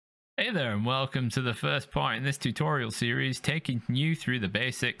Hey there and welcome to the first part in this tutorial series taking you through the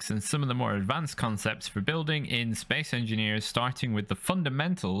basics and some of the more advanced concepts for building in Space Engineers, starting with the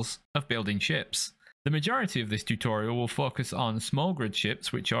fundamentals of building ships. The majority of this tutorial will focus on small grid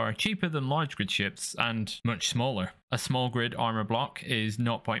ships, which are cheaper than large grid ships and much smaller. A small grid armor block is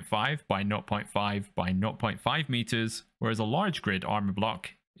 0.5 by 0.5 by 0.5 meters, whereas a large grid armor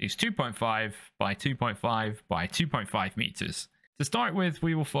block is 2.5 by 2.5 by 2.5 meters. To start with,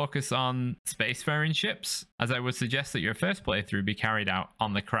 we will focus on spacefaring ships, as I would suggest that your first playthrough be carried out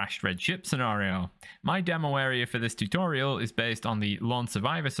on the crashed red ship scenario. My demo area for this tutorial is based on the lone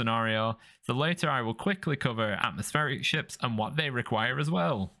survivor scenario, so later I will quickly cover atmospheric ships and what they require as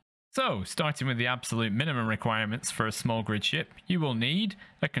well. So, starting with the absolute minimum requirements for a small grid ship, you will need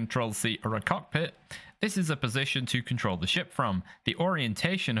a control seat or a cockpit. This is a position to control the ship from. The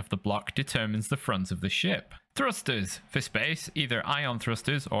orientation of the block determines the front of the ship. Thrusters. For space, either ion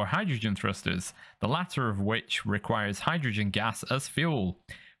thrusters or hydrogen thrusters, the latter of which requires hydrogen gas as fuel.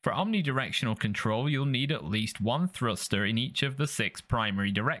 For omnidirectional control, you'll need at least one thruster in each of the 6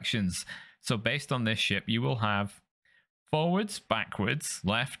 primary directions. So based on this ship, you will have forwards, backwards,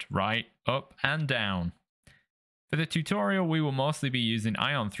 left, right, up and down. For the tutorial, we will mostly be using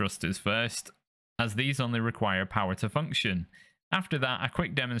ion thrusters first, as these only require power to function. After that, a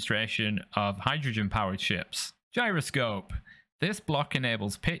quick demonstration of hydrogen-powered ships. Gyroscope. This block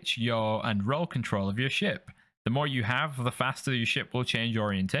enables pitch, yaw, and roll control of your ship. The more you have, the faster your ship will change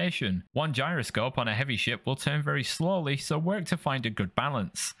orientation. One gyroscope on a heavy ship will turn very slowly, so work to find a good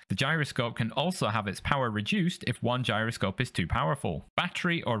balance. The gyroscope can also have its power reduced if one gyroscope is too powerful.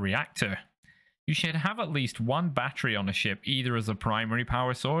 Battery or reactor. You should have at least one battery on a ship, either as a primary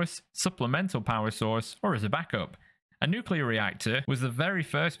power source, supplemental power source, or as a backup. A nuclear reactor was the very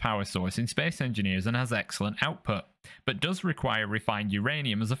first power source in Space Engineers and has excellent output, but does require refined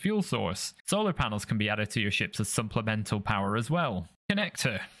uranium as a fuel source. Solar panels can be added to your ships as supplemental power as well.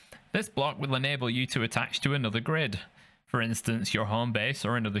 Connector. This block will enable you to attach to another grid, for instance your home base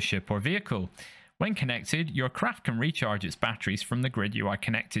or another ship or vehicle. When connected, your craft can recharge its batteries from the grid you are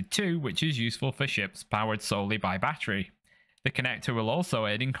connected to, which is useful for ships powered solely by battery. The connector will also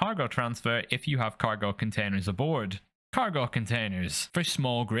aid in cargo transfer if you have cargo containers aboard. Cargo containers. For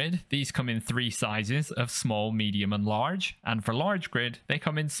small grid, these come in 3 sizes of small, medium and large, and for large grid, they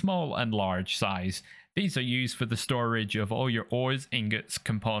come in small and large size. These are used for the storage of all your ores, ingots,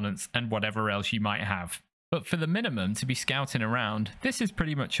 components and whatever else you might have. But for the minimum to be scouting around, this is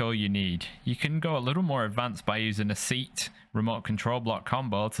pretty much all you need. You can go a little more advanced by using a seat remote control block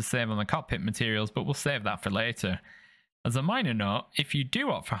combo to save on the cockpit materials, but we'll save that for later. As a minor note, if you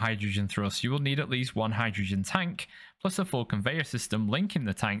do opt for hydrogen thrust, you will need at least one hydrogen tank, plus a full conveyor system linking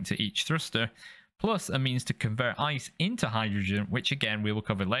the tank to each thruster, plus a means to convert ice into hydrogen, which again we will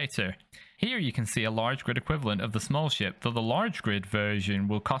cover later. Here you can see a large grid equivalent of the small ship, though the large grid version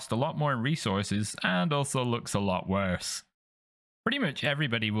will cost a lot more in resources and also looks a lot worse. Pretty much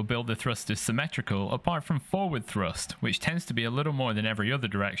everybody will build the thrusters symmetrical apart from forward thrust, which tends to be a little more than every other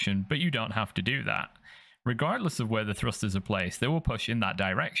direction, but you don't have to do that. Regardless of where the thrusters are placed, they will push in that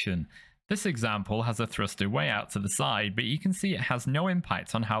direction. This example has a thruster way out to the side, but you can see it has no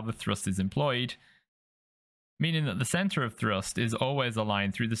impact on how the thrust is employed, meaning that the center of thrust is always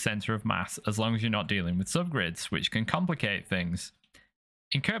aligned through the center of mass as long as you're not dealing with subgrids, which can complicate things.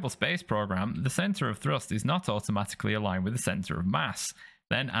 In Kerbal Space Program, the center of thrust is not automatically aligned with the center of mass.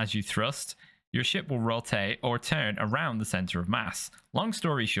 Then, as you thrust, your ship will rotate or turn around the center of mass. Long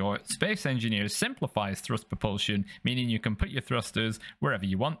story short, Space Engineers simplifies thrust propulsion, meaning you can put your thrusters wherever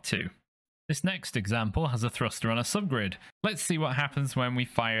you want to. This next example has a thruster on a subgrid. Let's see what happens when we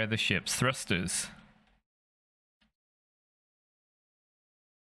fire the ship's thrusters.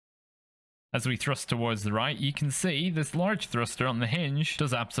 As we thrust towards the right, you can see this large thruster on the hinge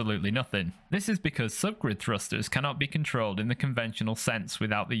does absolutely nothing. This is because subgrid thrusters cannot be controlled in the conventional sense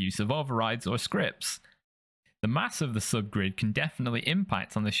without the use of overrides or scripts. The mass of the subgrid can definitely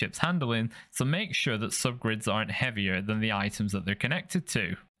impact on the ship's handling, so make sure that subgrids aren't heavier than the items that they're connected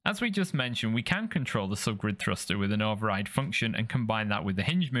to. As we just mentioned, we can control the subgrid thruster with an override function and combine that with the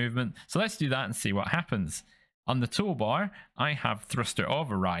hinge movement, so let's do that and see what happens. On the toolbar, I have thruster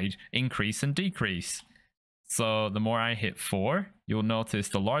override, increase and decrease. So the more I hit 4, you'll notice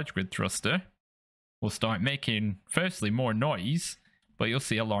the large grid thruster will start making, firstly, more noise, but you'll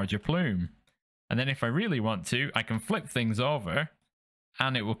see a larger plume. And then if I really want to, I can flip things over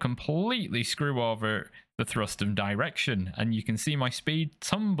and it will completely screw over the thrust and direction. And you can see my speed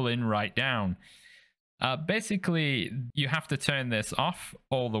tumbling right down. Basically, you have to turn this off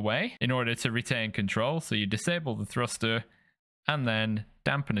all the way in order to retain control. So you disable the thruster and then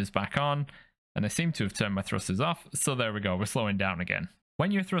dampeners back on, and I seem to have turned my thrusters off, so there we go, we're slowing down again.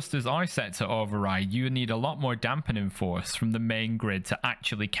 When your thrusters are set to override, you need a lot more dampening force from the main grid to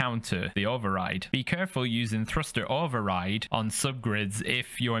actually counter the override. Be careful using thruster override on subgrids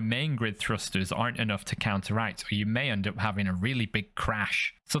if your main grid thrusters aren't enough to counteract, or you may end up having a really big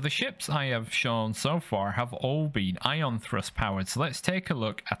crash. So the ships I have shown so far have all been ion thrust powered, so let's take a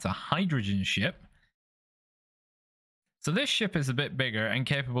look at a hydrogen ship. So this ship is a bit bigger and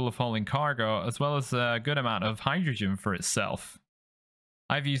capable of hauling cargo as well as a good amount of hydrogen for itself.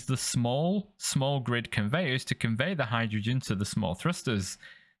 I've used the small grid conveyors to convey the hydrogen to the small thrusters.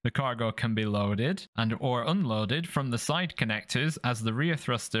 The cargo can be loaded and or unloaded from the side connectors, as the rear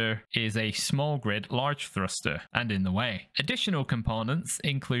thruster is a small grid large thruster and in the way. Additional components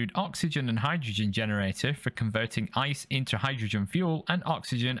include oxygen and hydrogen generator for converting ice into hydrogen fuel, and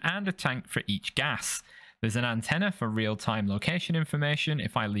oxygen, and a tank for each gas. There's an antenna for real-time location information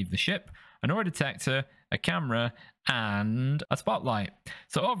if I leave the ship, an ore detector, a camera, and a spotlight.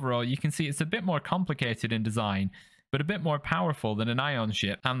 So overall, you can see it's a bit more complicated in design, but a bit more powerful than an ion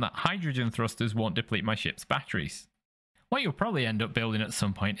ship, and that hydrogen thrusters won't deplete my ship's batteries. What you'll probably end up building at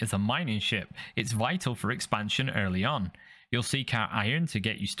some point is a mining ship. It's vital for expansion early on. You'll seek out iron to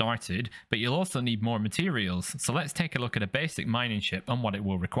get you started, but you'll also need more materials. So let's take a look at a basic mining ship and what it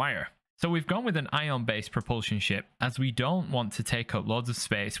will require. So we've gone with an ion-based propulsion ship, as we don't want to take up loads of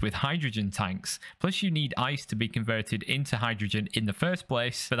space with hydrogen tanks, plus you need ice to be converted into hydrogen in the first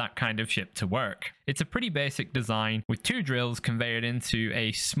place for that kind of ship to work. It's a pretty basic design, with 2 drills conveyed into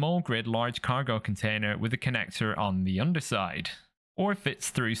a small grid large cargo container with a connector on the underside. Or fits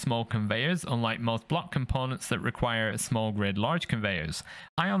through small conveyors, unlike most block components that require small grid large conveyors.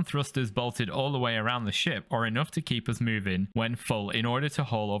 Ion thrusters bolted all the way around the ship are enough to keep us moving when full in order to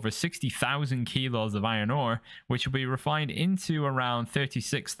haul over 60,000 kilos of iron ore, which will be refined into around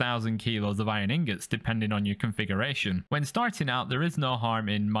 36,000 kilos of iron ingots depending on your configuration. When starting out, there is no harm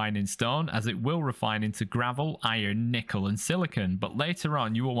in mining stone, as it will refine into gravel, iron, nickel and silicon, but later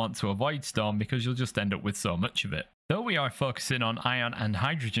on you will want to avoid stone because you'll just end up with so much of it. Though we are focusing on ion and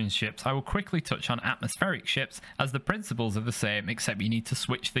hydrogen ships, I will quickly touch on atmospheric ships, as the principles are the same, except you need to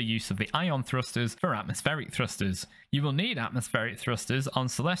switch the use of the ion thrusters for atmospheric thrusters. You will need atmospheric thrusters on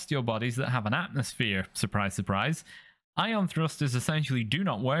celestial bodies that have an atmosphere, surprise surprise. Ion thrusters essentially do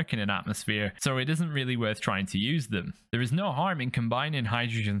not work in an atmosphere, so it isn't really worth trying to use them. There is no harm in combining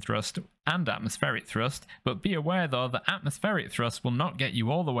hydrogen thrust and atmospheric thrust, but be aware though that atmospheric thrust will not get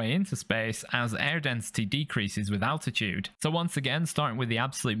you all the way into space, as air density decreases with altitude. So once again, starting with the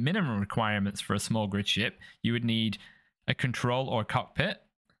absolute minimum requirements for a small grid ship, you would need a control or cockpit,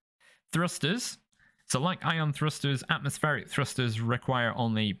 thrusters. So like ion thrusters, atmospheric thrusters require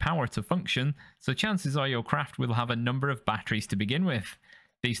only power to function, so chances are your craft will have a number of batteries to begin with.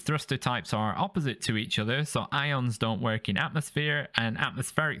 These thruster types are opposite to each other, so ions don't work in atmosphere and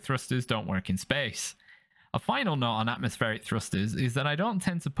atmospheric thrusters don't work in space. A final note on atmospheric thrusters is that I don't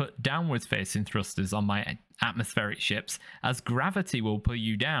tend to put downwards facing thrusters on my atmospheric ships, as gravity will pull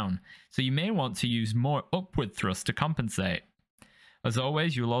you down, so you may want to use more upward thrust to compensate. As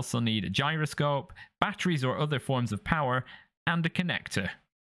always, you'll also need a gyroscope, batteries or other forms of power, and a connector.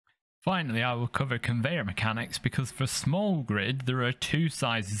 Finally, I will cover conveyor mechanics, because for small grid there are 2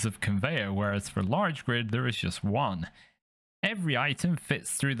 sizes of conveyor, whereas for large grid there is just 1. Every item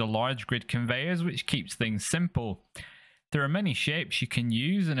fits through the large grid conveyors, which keeps things simple. There are many shapes you can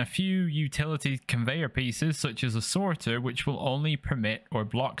use, and a few utility conveyor pieces such as a sorter, which will only permit or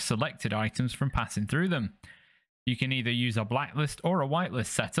block selected items from passing through them. You can either use a blacklist or a whitelist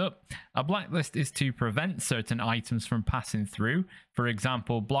setup. A blacklist is to prevent certain items from passing through, for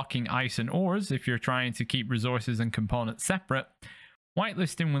example blocking ice and ores if you're trying to keep resources and components separate.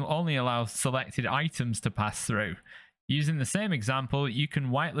 Whitelisting will only allow selected items to pass through. Using the same example, you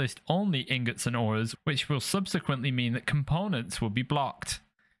can whitelist only ingots and ores, which will subsequently mean that components will be blocked.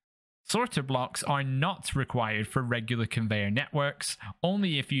 Sorter blocks are not required for regular conveyor networks,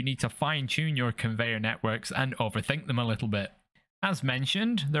 only if you need to fine-tune your conveyor networks and overthink them a little bit. As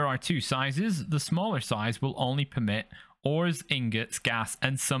mentioned, there are 2 sizes. The smaller size will only permit ores, ingots, gas,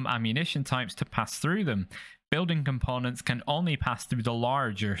 and some ammunition types to pass through them. Building components can only pass through the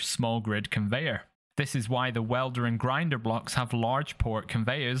larger small grid conveyor. This is why the welder and grinder blocks have large port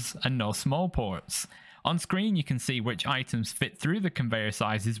conveyors and no small ports. On screen you can see which items fit through the conveyor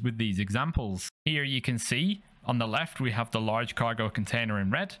sizes with these examples. Here you can see, on the left we have the large cargo container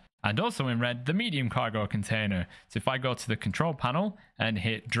in red, and also in red the medium cargo container. So if I go to the control panel and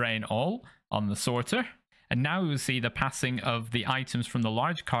hit drain all on the sorter, And now we'll see the passing of the items from the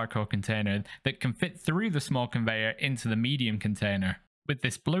large cargo container that can fit through the small conveyor into the medium container. With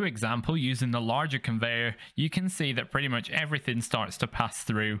this blue example using the larger conveyor, you can see that pretty much everything starts to pass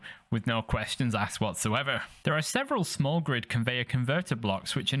through with no questions asked whatsoever. There are several small grid conveyor converter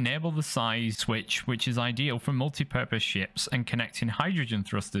blocks which enable the size switch, which is ideal for multi-purpose ships and connecting hydrogen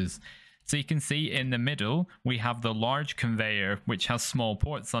thrusters. So you can see in the middle we have the large conveyor which has small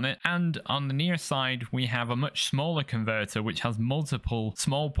ports on it, and on the near side we have a much smaller converter which has multiple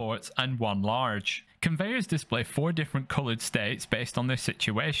small ports and one large. Conveyors display 4 different coloured states based on their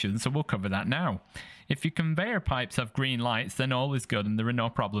situation, so we'll cover that now. If your conveyor pipes have green lights, then all is good and there are no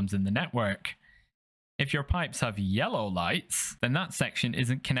problems in the network. If your pipes have yellow lights, then that section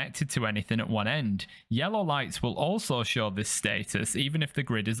isn't connected to anything at one end. Yellow lights will also show this status even if the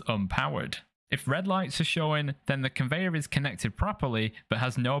grid is unpowered. If red lights are showing, then the conveyor is connected properly but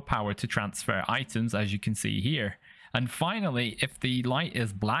has no power to transfer items, as you can see here. And finally, if the light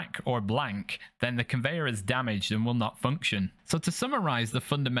is black or blank, then the conveyor is damaged and will not function. So to summarize the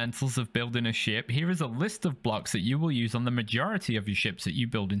fundamentals of building a ship, here is a list of blocks that you will use on the majority of your ships that you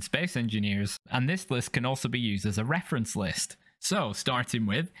build in Space Engineers. And this list can also be used as a reference list. So starting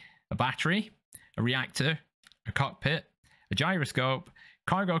with a battery, a reactor, a cockpit, a gyroscope,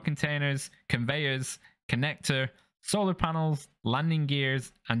 cargo containers, conveyors, connector, solar panels, landing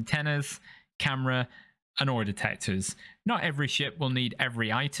gears, antennas, camera, and ore detectors. Not every ship will need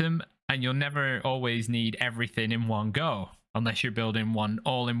every item, and you'll never always need everything in one go, unless you're building one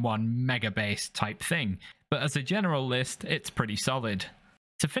all-in-one mega base type thing. But as a general list, it's pretty solid.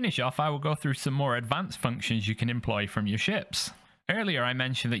 To finish off, I will go through some more advanced functions you can employ from your ships. Earlier I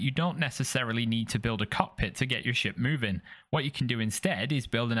mentioned that you don't necessarily need to build a cockpit to get your ship moving. What you can do instead is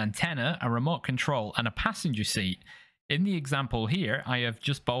build an antenna, a remote control, and a passenger seat. In the example here, I have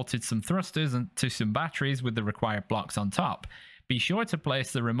just bolted some thrusters to some batteries with the required blocks on top. Be sure to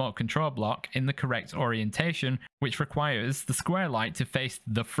place the remote control block in the correct orientation, which requires the square light to face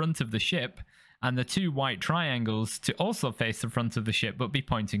the front of the ship, and the 2 white triangles to also face the front of the ship but be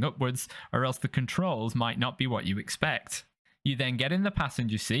pointing upwards, or else the controls might not be what you expect. You then get in the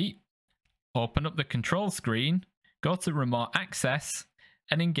passenger seat, open up the control screen, go to remote access,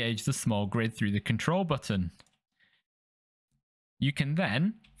 and engage the small grid through the control button. You can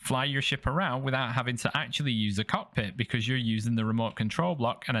then fly your ship around without having to actually use a cockpit because you're using the remote control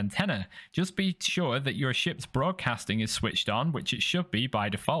block and antenna. Just be sure that your ship's broadcasting is switched on, which it should be by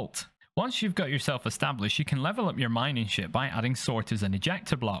default. Once you've got yourself established, you can level up your mining ship by adding sorters and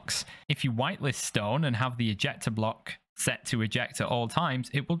ejector blocks. If you whitelist stone and have the ejector block set to eject at all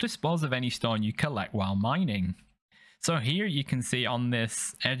times, it will dispose of any stone you collect while mining. So here you can see on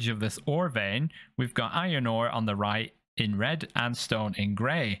this edge of this ore vein, we've got iron ore on the right in red and stone in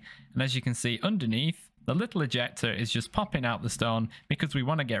grey. And as you can see underneath, the little ejector is just popping out the stone because we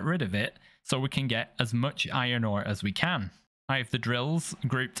want to get rid of it so we can get as much iron ore as we can. I have the drills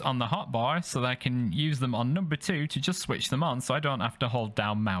grouped on the hotbar so that I can use them on number 2 to just switch them on so I don't have to hold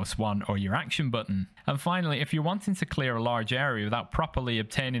down mouse 1 or your action button. And finally, if you're wanting to clear a large area without properly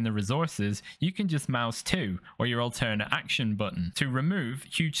obtaining the resources, you can just mouse 2 or your alternate action button to remove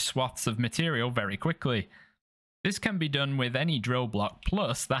huge swaths of material very quickly. This can be done with any drill block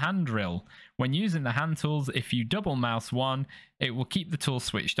plus the hand drill. When using the hand tools, if you double mouse 1, it will keep the tool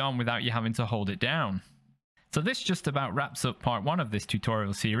switched on without you having to hold it down. So this just about wraps up part 1 of this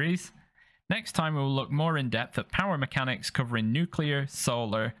tutorial series. Next time we will look more in depth at power mechanics covering nuclear,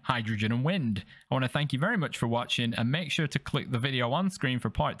 solar, hydrogen and wind. I want to thank you very much for watching and make sure to click the video on screen for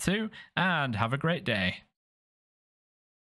part 2 and have a great day.